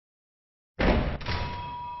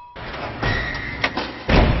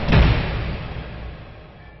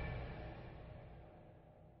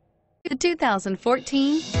The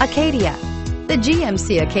 2014 Acadia. The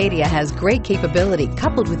GMC Acadia has great capability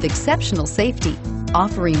coupled with exceptional safety,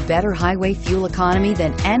 offering better highway fuel economy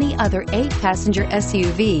than any other 8-passenger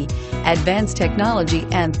SUV, advanced technology,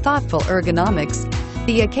 and thoughtful ergonomics.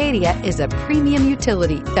 The Acadia is a premium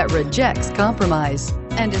utility that rejects compromise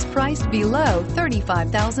and is priced below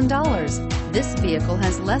 $35,000. This vehicle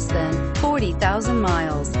has less than 40,000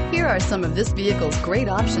 miles. Here are some of this vehicle's great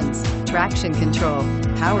options: traction control,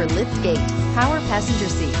 power liftgate, power passenger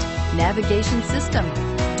seat, navigation system,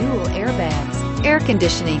 dual airbags, air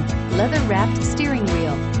conditioning, leather-wrapped steering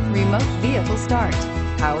wheel, remote vehicle start,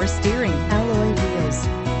 power steering, alloy wheels.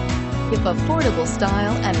 If affordable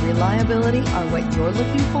style and reliability are what you're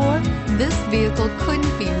looking for, this vehicle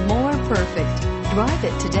couldn't be more perfect. Drive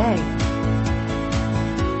it today.